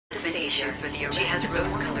savior for the She has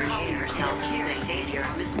rose-colored hair, self-care savior,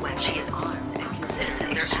 when she is armed and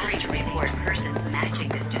considered they're asked to report persons matching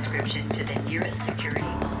this description to the nearest security.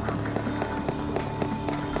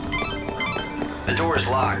 The door is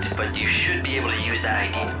locked, but you should be able to use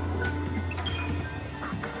that ID.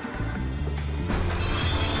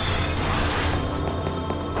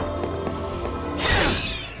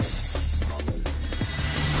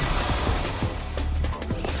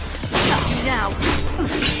 Now.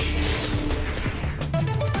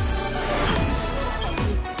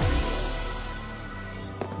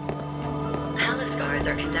 Palace guards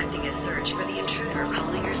are conducting a search for the intruder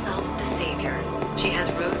calling herself the Savior. She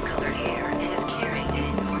has rose-colored hair and is carrying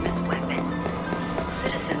an enormous weapon.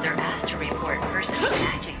 Citizens are asked to report persons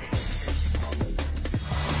matching this description.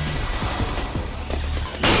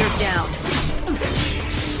 You're down.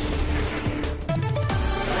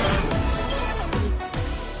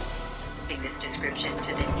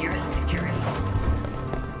 To the nearest security.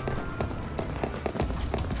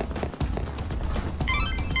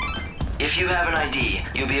 If you have an ID,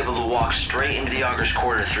 you'll be able to walk straight into the Augur's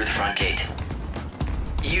Quarter through the front gate.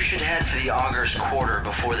 You should head for the Augur's Quarter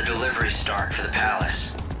before the deliveries start for the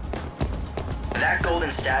palace. That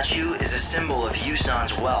golden statue is a symbol of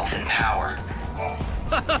Yusnan's wealth and power.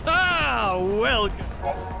 Ha ha ha! Welcome!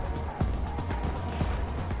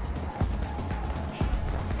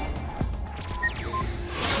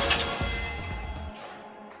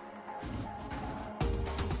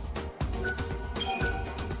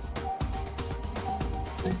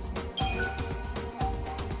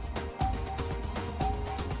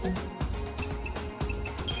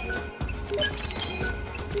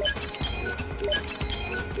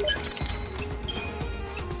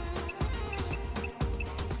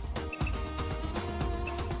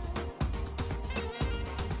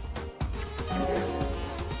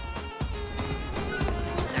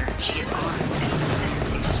 She is armed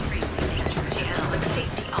and extremely dangerous. She has a public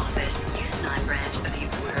safety office, Yusnan branch of the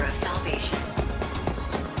Order of Salvation.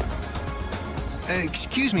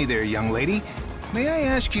 Excuse me there, young lady. May I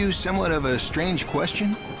ask you somewhat of a strange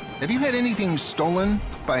question? Have you had anything stolen?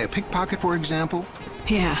 By a pickpocket, for example?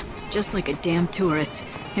 Yeah, just like a damn tourist.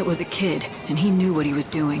 It was a kid, and he knew what he was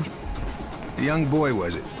doing. A young boy,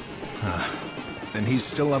 was it? Then he's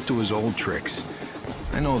still up to his old tricks.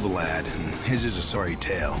 I know the lad, and his is a sorry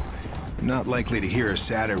tale. Not likely to hear a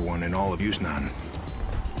sadder one in all of Yusnan.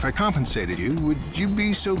 If I compensated you, would you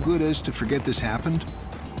be so good as to forget this happened?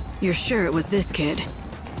 You're sure it was this kid?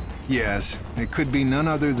 Yes, it could be none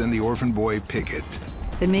other than the orphan boy Pickett.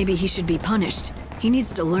 Then maybe he should be punished. He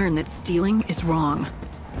needs to learn that stealing is wrong.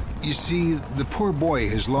 You see, the poor boy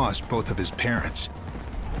has lost both of his parents.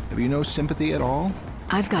 Have you no sympathy at all?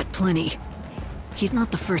 I've got plenty. He's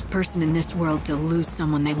not the first person in this world to lose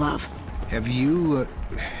someone they love. Have you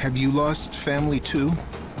lost family too?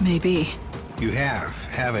 Maybe. You have,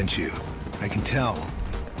 haven't you? I can tell.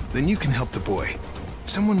 Then you can help the boy.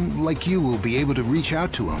 Someone like you will be able to reach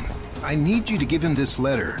out to him. I need you to give him this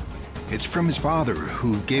letter. It's from his father,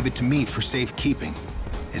 who gave it to me for safekeeping.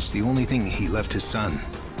 It's the only thing he left his son.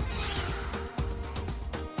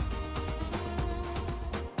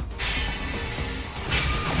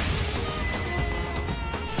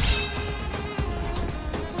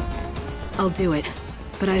 I'll do it,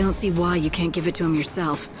 but I don't see why you can't give it to him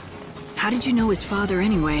yourself. How did you know his father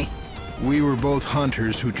anyway? We were both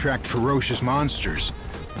hunters who tracked ferocious monsters.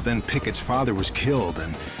 But then Pickett's father was killed,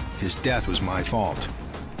 and his death was my fault.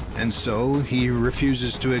 And so, he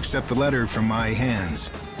refuses to accept the letter from my hands.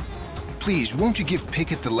 Please, won't you give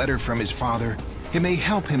Pickett the letter from his father? It may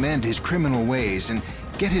help him end his criminal ways and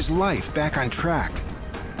get his life back on track.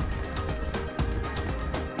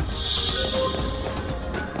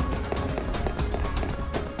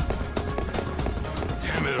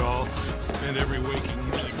 Damn it all. Spend every waking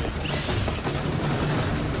minute.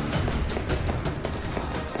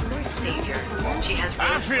 Savior. She has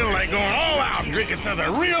I feel like going all out drinking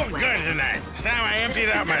something real good tonight. It's time I emptied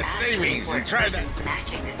out my savings and tried that.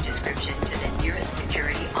 Matching this description to the nearest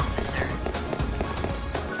security officer.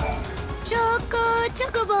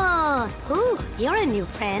 Chocobo! Ooh, you're a new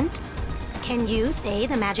friend. Can you say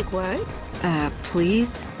the magic word?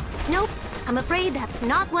 Please? Nope, I'm afraid that's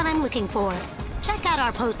not what I'm looking for. Check out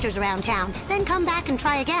our posters around town, then come back and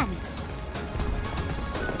try again.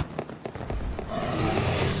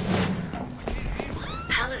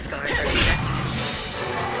 Palace guards are conducting.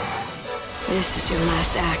 This is your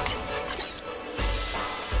last act.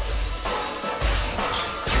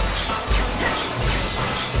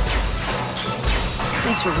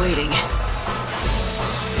 Thanks for waiting.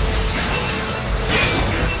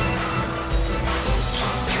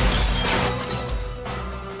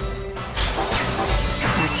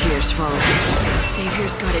 tears fall.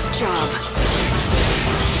 Savior's got a job.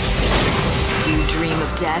 Do you dream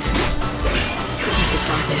of death? Let the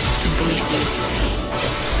darkness embrace you.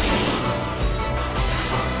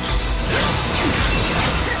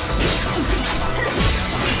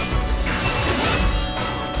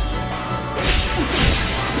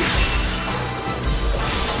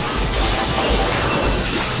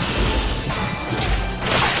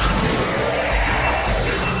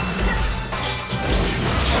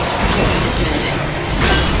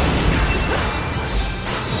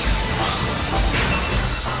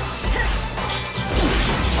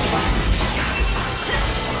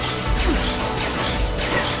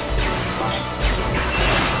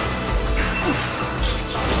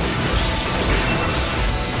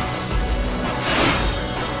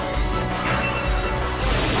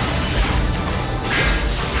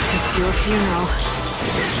 Your funeral.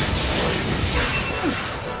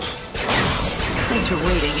 Thanks for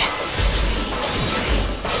waiting.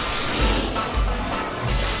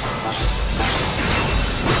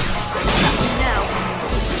 Now.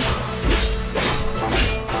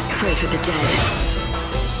 Pray for the dead.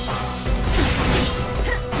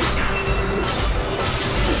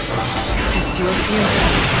 It's your funeral.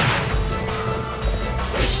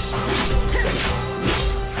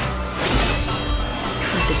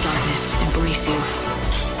 The darkness embrace you.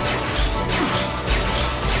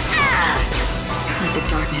 Let the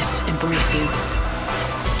darkness embrace you.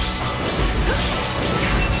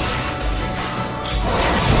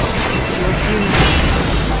 It's your funeral.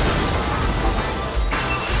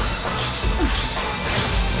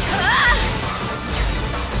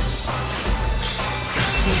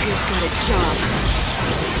 Savior's got a job.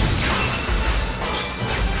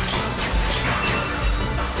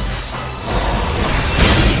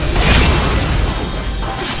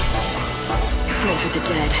 Pray for the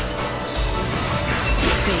dead.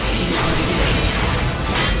 Fate is what it is.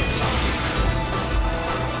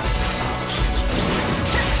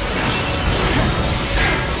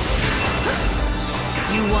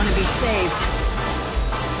 You want to be saved.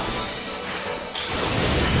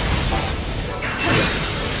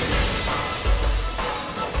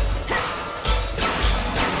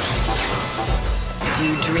 Do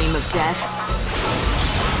you dream of death?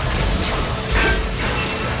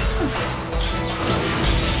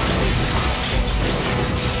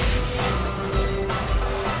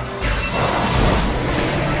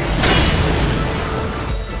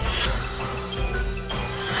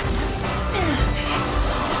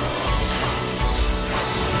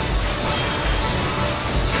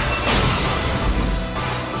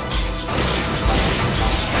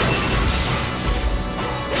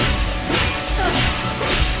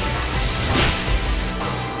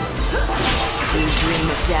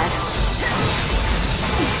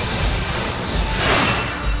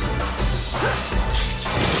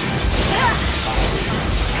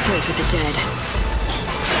 Pray for the dead.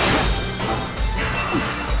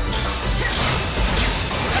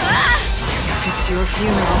 It's your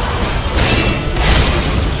funeral.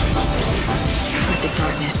 Let the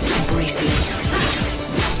darkness embrace you.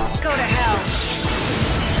 Go to hell.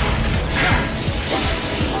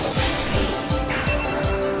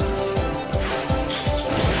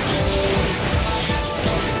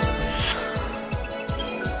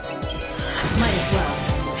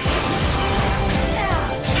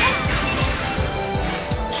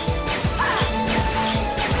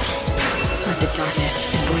 Darkness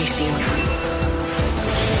embrace you.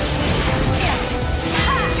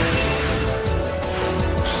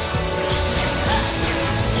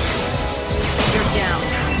 You're down.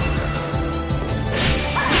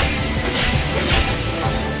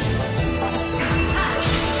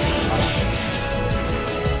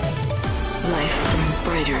 Life burns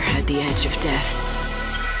brighter at the edge of death.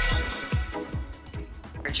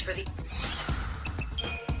 Search for the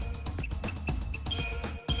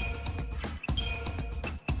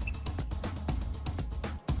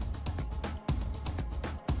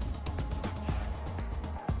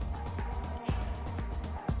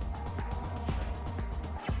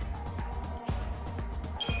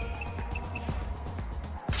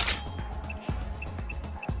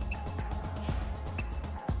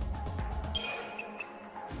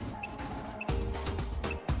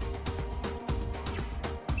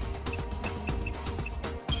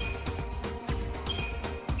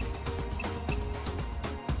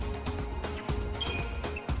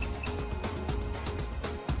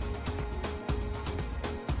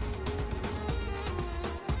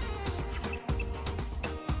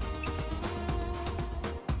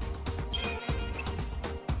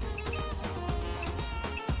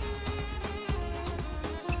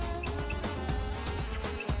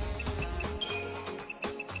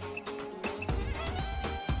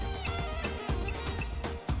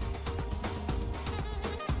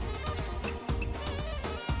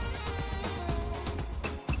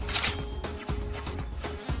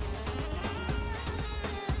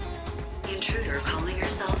intruder calling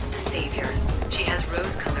herself the Savior. She has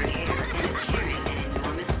rose-colored hair and is carrying an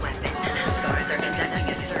enormous weapon. Guards are conducting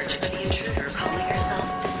a search for the intruder calling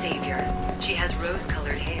herself the Savior. She has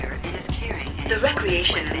rose-colored hair and is carrying an The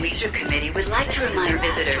Recreation and Leisure Committee would like to remind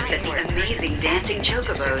visitors that the amazing dancing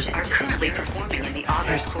chocobos are currently performing in the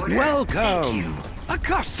August Quarter. Welcome! A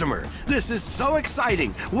customer! This is so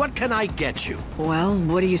exciting! What can I get you? Well,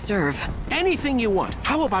 what do you serve? Anything you want.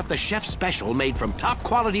 How about the chef's special made from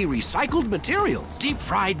top-quality recycled materials?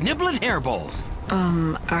 Deep-fried niblet hairballs.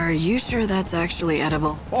 Are you sure that's actually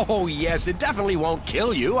edible? Oh, yes, it definitely won't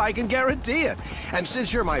kill you, I can guarantee it. And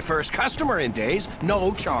since you're my first customer in days,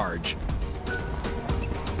 no charge.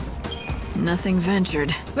 Nothing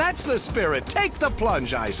ventured. That's the spirit. Take the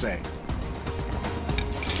plunge, I say.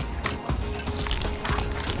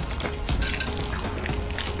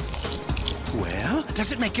 Well,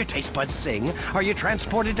 does it make your taste buds sing? Are you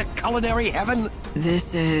transported to culinary heaven?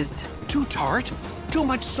 This is... Too tart? Too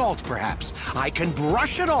much salt, perhaps? I can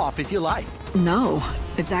brush it off if you like. No,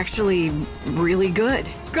 it's actually really good.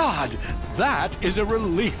 God, that is a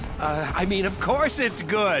relief. I mean, of course it's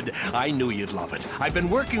good. I knew you'd love it. I've been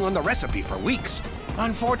working on the recipe for weeks.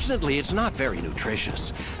 Unfortunately, it's not very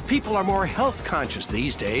nutritious. People are more health conscious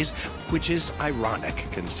these days, which is ironic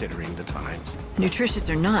considering the times. Nutritious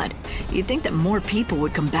or not, you'd think that more people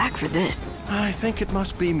would come back for this. I think it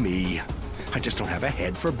must be me. I just don't have a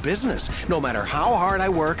head for business. No matter how hard I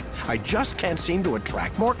work, I just can't seem to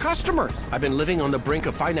attract more customers. I've been living on the brink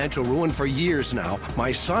of financial ruin for years now.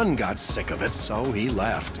 My son got sick of it, so he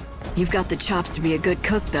left. You've got the chops to be a good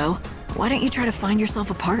cook, though. Why don't you try to find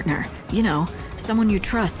yourself a partner? You know, someone you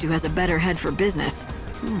trust who has a better head for business.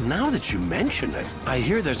 Now that you mention it, I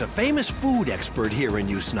hear there's a famous food expert here in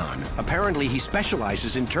XIII. Apparently he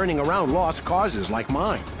specializes in turning around lost causes like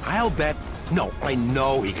mine. I'll bet... No, I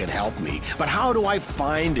know he can help me, but how do I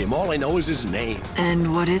find him? All I know is his name.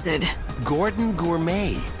 And what is it? Gordon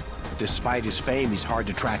Gourmet. Despite his fame, he's hard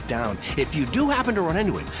to track down. If you do happen to run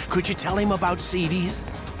into him, could you tell him about CDs?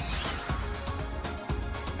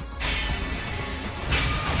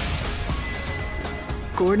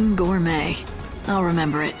 Gordon Gourmet. I'll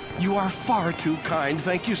remember it. You are far too kind.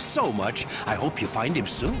 Thank you so much. I hope you find him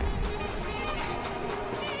soon.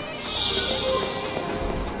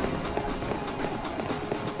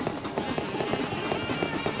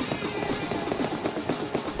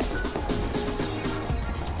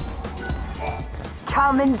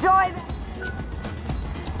 Come enjoy this.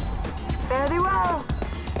 Fare thee well.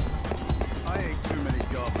 I ate too many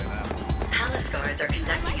goblin apples. Palace guards are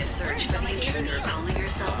conducting a search for the intruder calling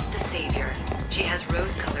herself the Savior. She has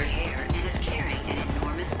rose-colored hair and is carrying an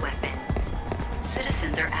enormous weapon.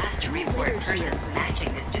 Citizens are asked to report persons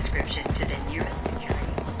matching this description to the nearest security.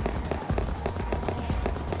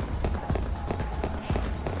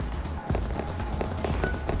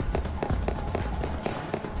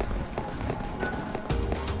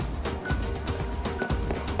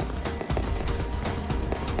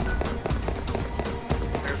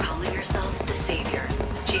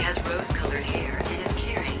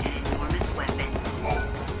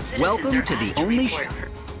 Welcome to the only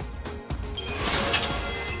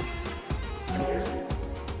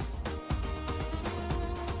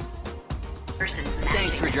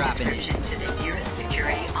Thanks for dropping in. To the nearest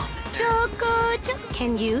security officer. Choco,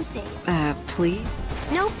 can you say? Please?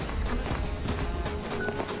 Nope.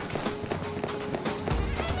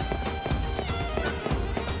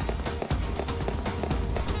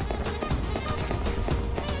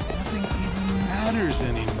 Nothing even matters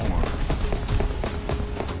anymore.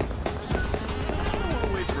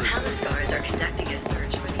 Palace guards are conducting a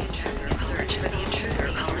search for the intruder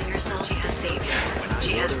calling herself the Savior.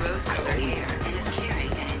 She has rose-colored hair and is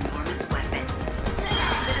carrying an enormous weapon.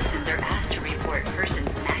 Citizens are asked to report persons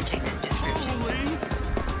matching this description.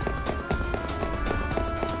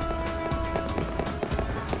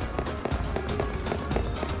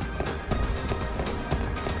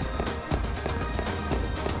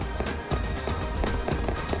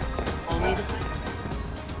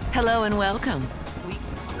 Hello and welcome.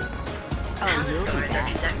 Palace guards are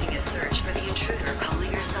conducting a search for the intruder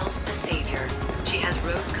calling herself the Savior. She has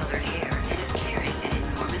rose-colored hair and is carrying an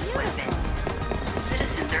enormous weapon.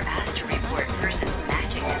 Citizens are asked to report persons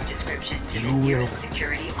matching this description to the nearest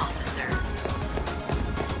security officer.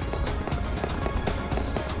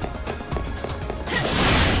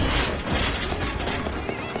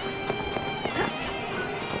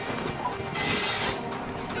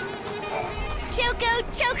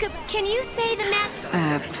 Choco, can you say the match?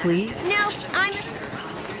 Please? Nope, I'm...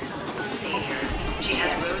 She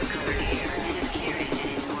has rose-colored hair and is carrying an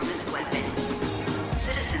enormous weapon.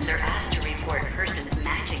 Citizens are asked to report persons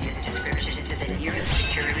matching this description to the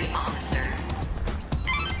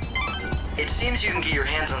seems you can get your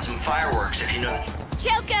hands on some fireworks if you know...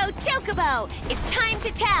 Chocobo! It's time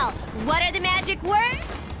to tell. What are the magic words?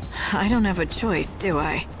 I don't have a choice, do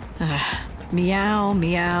I? Meow,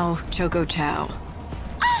 meow, choco chow.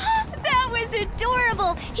 Ah, that was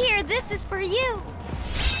adorable! Here, this is for you.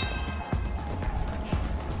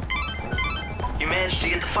 You managed to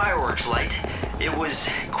get the fireworks light. It was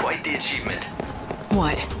quite the achievement.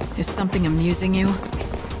 What? Is something amusing you?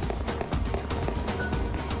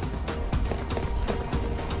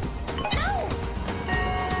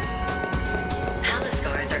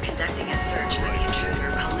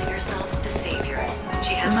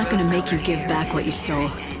 I'm not gonna make you give back what you stole.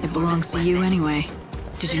 It belongs to you anyway.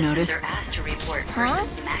 Did you notice? Huh?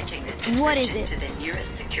 What is it?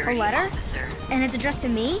 A letter? And it's addressed to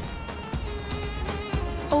me?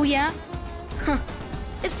 Oh yeah? Huh.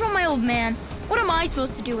 It's from my old man. What am I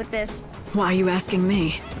supposed to do with this? Why are you asking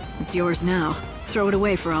me? It's yours now. Throw it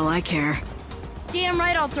away for all I care. Damn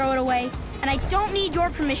right I'll throw it away. And I don't need your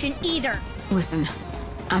permission either. Listen,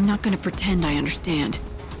 I'm not gonna pretend I understand.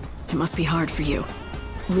 It must be hard for you.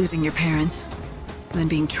 Losing your parents, then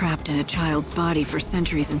being trapped in a child's body for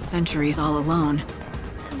centuries and centuries all alone.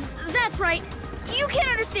 That's right. You can't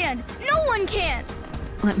understand. No one can.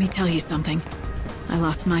 Let me tell you something. I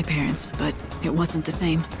lost my parents, but it wasn't the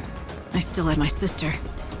same. I still had my sister.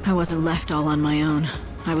 I wasn't left all on my own.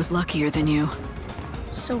 I was luckier than you.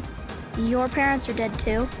 So, your parents are dead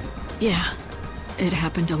too? Yeah. It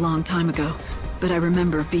happened a long time ago, but I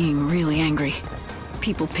remember being really angry.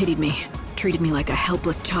 People pitied me, treated me like a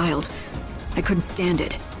helpless child. I couldn't stand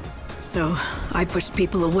it. So, I pushed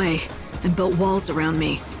people away and built walls around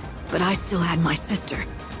me. But I still had my sister.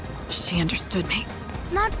 She understood me.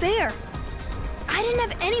 It's not fair. I didn't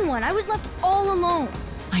have anyone. I was left all alone.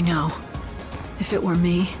 I know. If it were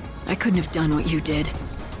me, I couldn't have done what you did.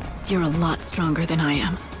 You're a lot stronger than I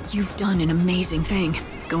am. You've done an amazing thing,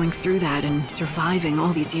 going through that and surviving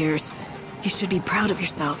all these years. You should be proud of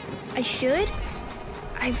yourself. I should?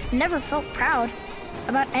 I've never felt proud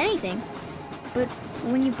about anything. But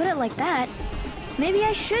when you put it like that, maybe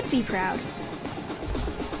I should be proud.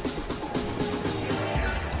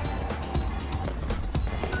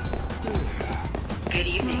 Good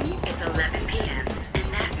evening. It's 11 p.m. and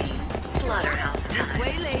that means slaughterhouse time. This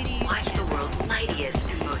way, ladies. Watch the world's mightiest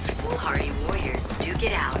and most foolhardy warriors duke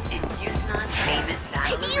it out in Houston's famous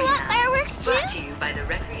battle Do you want fireworks too? Brought to you by the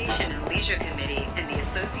Recreation and Leisure Committee and the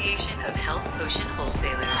Association of Health Potion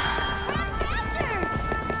Wholesalers.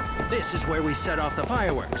 This is where we set off the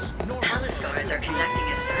fireworks. Palace guards are conducting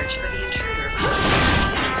a search for the intruder. She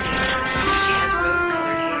has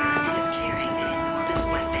rose-colored hair and is carrying an enormous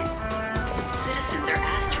weapon. Citizens are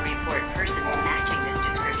asked to report persons matching this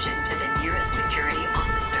description to the nearest security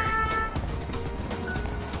officer.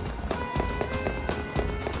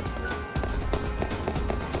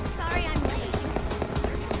 Sorry I'm late.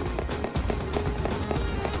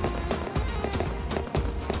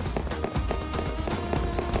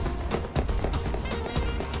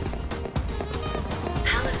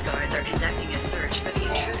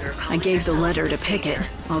 I gave the letter to Pickett,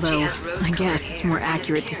 although I guess it's more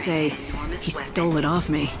accurate to say he stole it off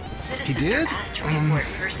me. He did?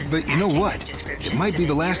 But you know what? It might be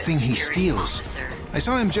the last thing he steals. I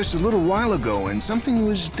saw him just a little while ago, and something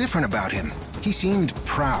was different about him. He seemed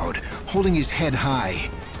proud, holding his head high.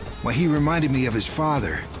 Why, he reminded me of his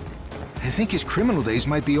father. I think his criminal days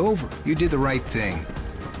might be over. You did the right thing.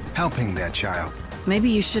 Helping that child. Maybe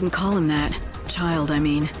you shouldn't call him that. Child, I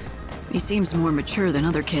mean. He seems more mature than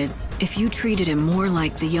other kids. If you treated him more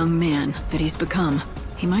like the young man that he's become,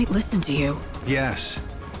 he might listen to you. Yes,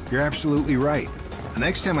 you're absolutely right. The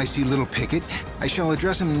next time I see little Pickett, I shall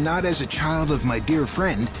address him not as a child of my dear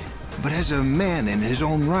friend, but as a man in his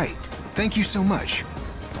own right. Thank you so much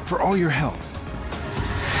for all your help.